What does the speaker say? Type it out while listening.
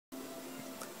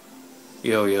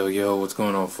Yo, yo, yo, what's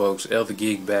going on, folks?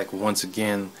 Elthegeek back once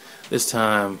again, this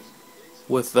time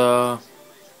with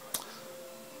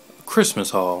Christmas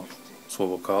haul. That's what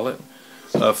we'll call it.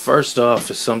 First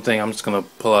off is something I'm just going to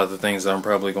pull out the things that I'm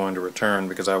probably going to return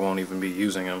because I won't even be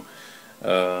using them.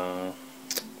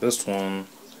 This one,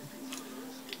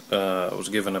 I was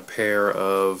given a pair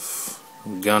of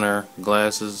Gunner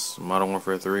glasses, Modern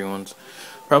Warfare 3 ones.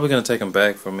 Probably going to take them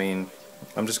back.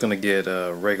 I'm just going to get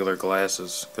regular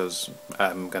glasses because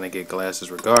I'm going to get glasses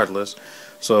regardless.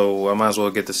 So I might as well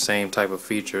get the same type of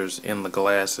features in the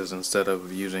glasses instead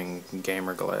of using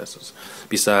gamer glasses.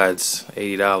 Besides,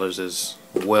 $80 is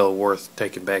well worth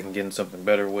taking back and getting something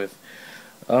better with.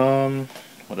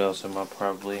 What else am I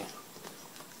probably...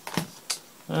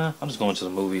 I'm just going to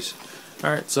the movies.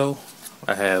 Alright, so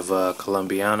I have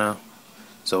Colombiana,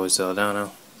 Zoe Saldana.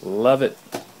 Love it.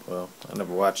 Well, I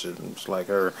never watched it. It's like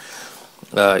her.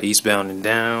 Eastbound and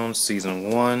Down, Season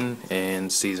 1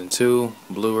 and Season 2,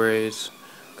 Blu-rays.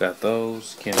 Got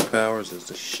those. Kenny Powers is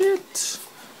the shit.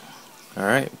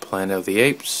 Alright, Planet of the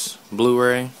Apes,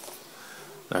 Blu-ray.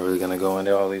 Not really gonna go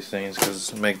into all these things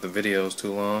because make the videos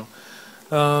too long.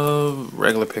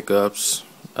 Regular pickups.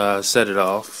 Set It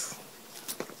Off.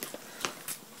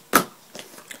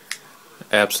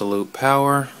 Absolute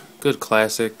Power. Good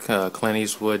classic. Clint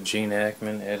Eastwood, Gene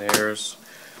Hackman, Ed Harris.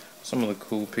 Some of the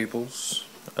cool peoples.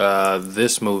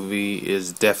 This movie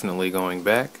is definitely going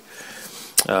back.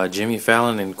 Jimmy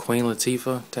Fallon and Queen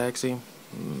Latifah, Taxi.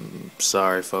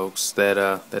 Sorry, folks. That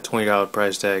 $20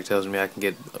 price tag tells me I can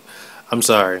get... I'm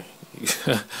sorry.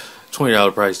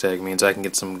 $20 price tag means I can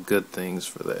get some good things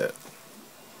for that.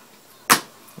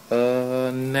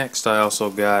 Next, I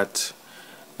also got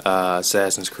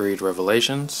Assassin's Creed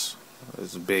Revelations.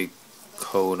 There's a big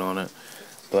code on it.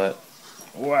 But,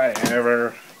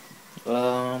 whatever.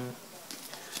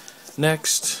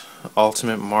 Next,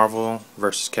 Ultimate Marvel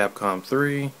vs. Capcom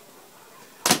 3.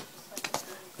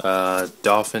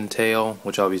 Dolphin Tale,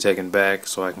 which I'll be taking back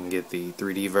so I can get the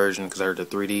 3D version because I heard the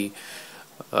 3D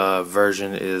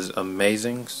version is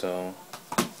amazing. So,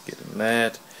 getting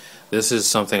that. This is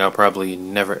something I'll probably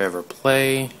never ever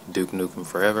play. Duke Nukem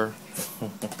Forever.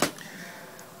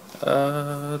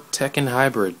 Tekken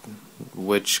Hybrid,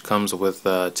 which comes with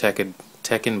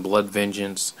Tekken Blood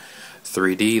Vengeance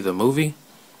 3D, the movie,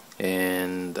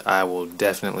 and I will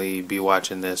definitely be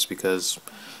watching this because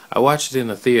I watched it in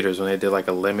the theaters when they did like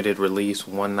a limited release,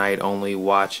 one night only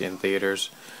watch in theaters.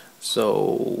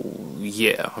 So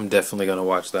yeah, I'm definitely gonna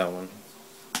watch that one.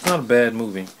 It's not a bad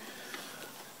movie.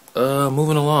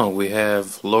 Moving along, we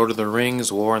have Lord of the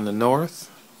Rings: War in the North.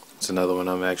 It's another one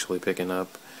I'm actually picking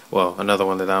up. Well, another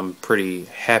one that I'm pretty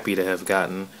happy to have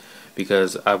gotten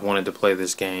because I've wanted to play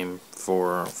this game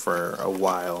for a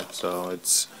while. So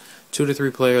it's 2 to 3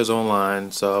 players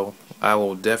online, so I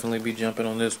will definitely be jumping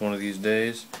on this one of these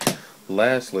days.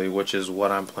 Lastly, which is what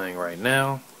I'm playing right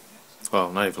now.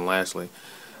 Well, not even lastly.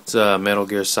 It's Metal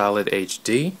Gear Solid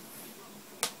HD.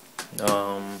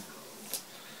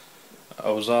 I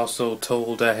was also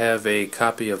told I have a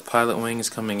copy of Pilot Wings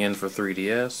coming in for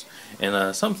 3DS,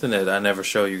 and something that I never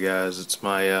show you guys. It's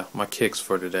my my kicks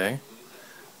for today.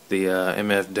 The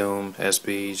MF Doom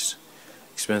SBs,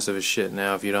 expensive as shit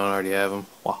now. If you don't already have them,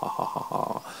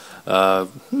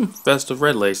 festive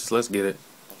red laces. Let's get it.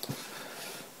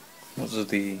 Those are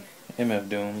the MF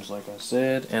Dooms, like I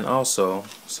said, and also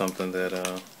something that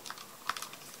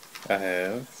I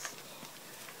have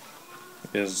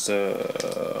is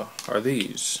are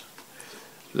these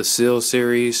the Steel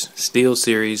Series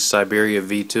Siberia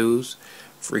V2s.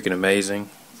 Freaking amazing.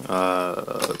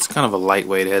 It's kind of a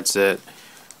lightweight headset.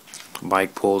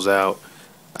 Mic pulls out.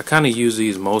 I kind of use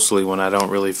these mostly when I don't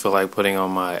really feel like putting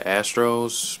on my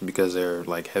Astros because they're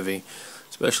like heavy,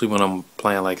 especially when I'm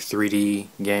playing like 3D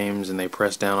games and they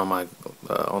press down on my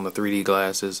on the 3D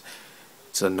glasses.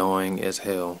 It's annoying as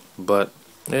hell, but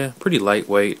yeah, pretty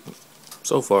lightweight.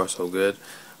 So far, so good.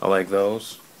 I like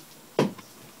those.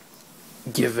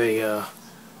 Give a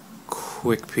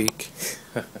quick peek.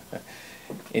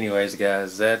 Anyways,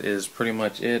 guys, that is pretty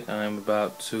much it. I'm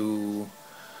about to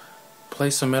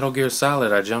play some Metal Gear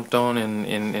Solid. I jumped on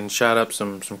and shot up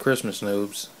some Christmas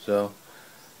noobs, so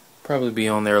probably be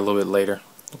on there a little bit later.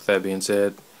 With that being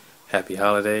said, happy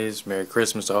holidays, Merry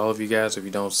Christmas to all of you guys. If you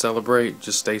don't celebrate,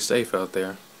 just stay safe out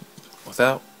there.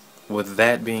 With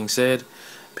that being said,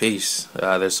 peace.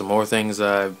 There's some more things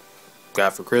I've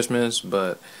got for Christmas,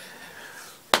 but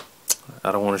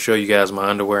I don't want to show you guys my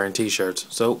underwear and t-shirts.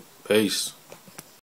 So, peace.